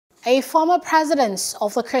A former president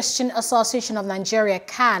of the Christian Association of Nigeria,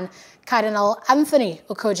 CAN, Cardinal Anthony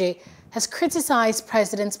Okogie, has criticized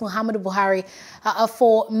President Muhammadu Buhari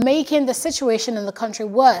for making the situation in the country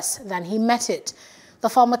worse than he met it. The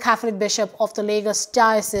former Catholic bishop of the Lagos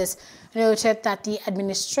Diocese noted that the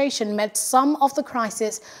administration met some of the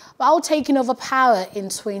crisis while taking over power in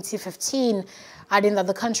 2015, adding that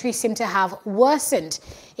the country seemed to have worsened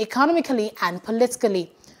economically and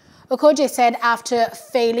politically. Okogie said after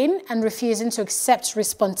failing and refusing to accept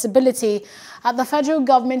responsibility, the federal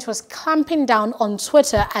government was clamping down on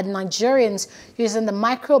Twitter and Nigerians using the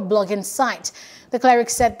microblogging site. The cleric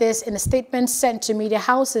said this in a statement sent to media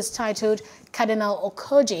houses titled Cardinal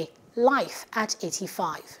Okogie, Life at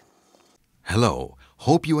 85. Hello,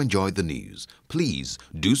 hope you enjoyed the news. Please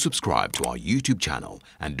do subscribe to our YouTube channel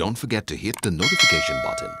and don't forget to hit the notification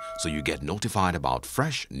button so you get notified about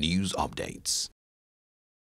fresh news updates.